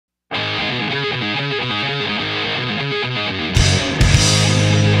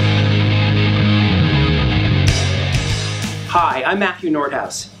Hi, I'm Matthew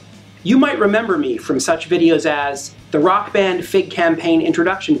Nordhaus. You might remember me from such videos as the Rock Band Fig Campaign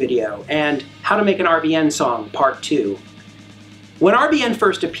introduction video and How to Make an RBN Song Part 2. When RBN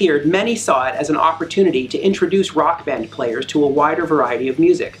first appeared, many saw it as an opportunity to introduce rock band players to a wider variety of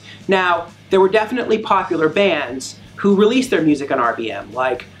music. Now, there were definitely popular bands who released their music on RBN,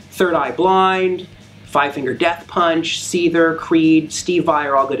 like Third Eye Blind, Five Finger Death Punch, Seether, Creed, Steve Vai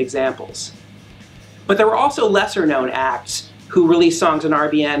are all good examples. But there were also lesser-known acts who released songs on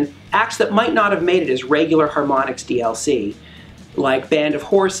RBN, acts that might not have made it as regular Harmonix DLC, like Band of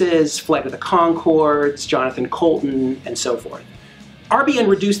Horses, Flight of the Conchords, Jonathan Coulton, and so forth. RBN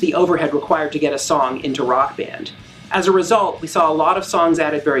reduced the overhead required to get a song into Rock Band. As a result, we saw a lot of songs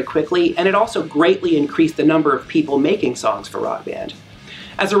added very quickly, and it also greatly increased the number of people making songs for Rock Band.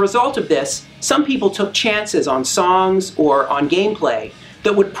 As a result of this, some people took chances on songs or on gameplay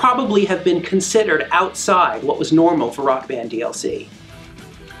that would probably have been considered outside what was normal for Rock Band DLC.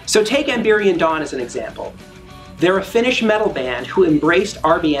 So take Amberian Dawn as an example. They're a Finnish metal band who embraced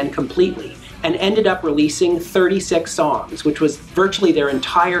RBN completely and ended up releasing 36 songs, which was virtually their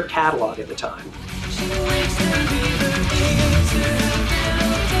entire catalog at the time.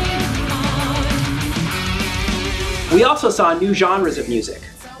 We also saw new genres of music.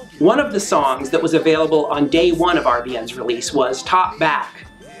 One of the songs that was available on day one of RBN's release was Top Back,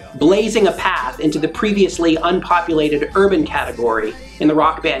 blazing a path into the previously unpopulated urban category in the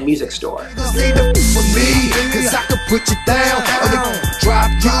Rock Band music store.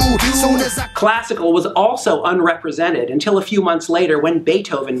 Classical was also unrepresented until a few months later when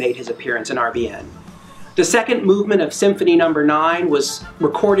Beethoven made his appearance in RBN. The second movement of Symphony No. 9 was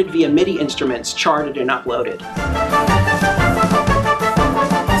recorded via MIDI instruments, charted and uploaded.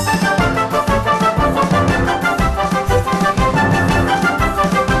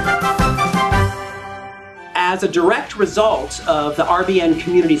 As a direct result of the RBN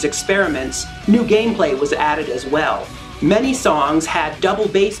community's experiments, new gameplay was added as well. Many songs had double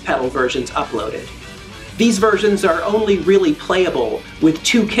bass pedal versions uploaded. These versions are only really playable with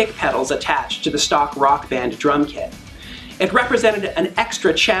 2 kick pedals attached to the stock Rock Band drum kit. It represented an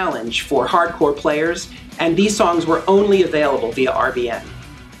extra challenge for hardcore players, and these songs were only available via RBN.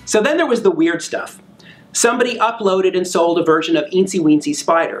 So then there was the weird stuff. Somebody uploaded and sold a version of Eensy Weensy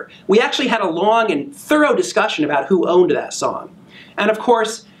Spider. We actually had a long and thorough discussion about who owned that song. And of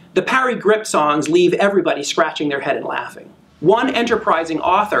course, the Parry Grip songs leave everybody scratching their head and laughing. One enterprising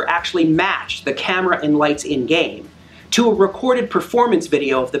author actually matched the camera and lights in-game to a recorded performance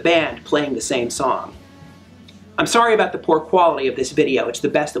video of the band playing the same song. I'm sorry about the poor quality of this video, it's the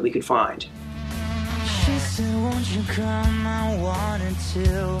best that we could find. She said, won't you come? I wanted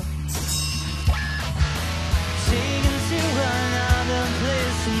to. Taken to another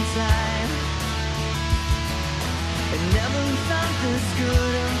place in time. I never felt this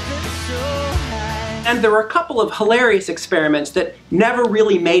good and been so high. And there were a couple of hilarious experiments that never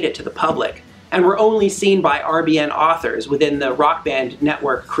really made it to the public and were only seen by RBN authors within the Rock Band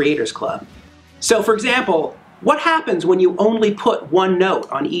Network Creators Club. So for example, what happens when you only put one note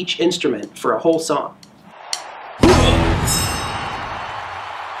on each instrument for a whole song?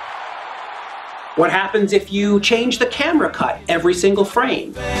 What happens if you change the camera cut every single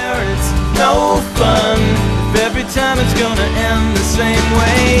frame? It's no fun if every time it's gonna end the same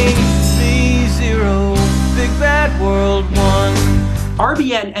way. C0, Big Bad World 1.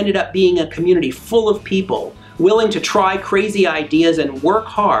 RBN ended up being a community full of people willing to try crazy ideas and work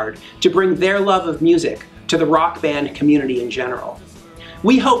hard to bring their love of music to the Rock Band community in general.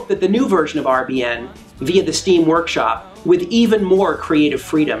 We hope that the new version of RBN, via the Steam Workshop, with even more creative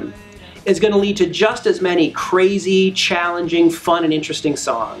freedom, is going to lead to just as many crazy, challenging, fun, and interesting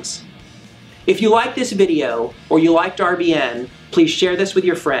songs. If you liked this video, or you liked RBN, please share this with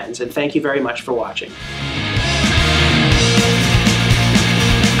your friends, and thank you very much for watching.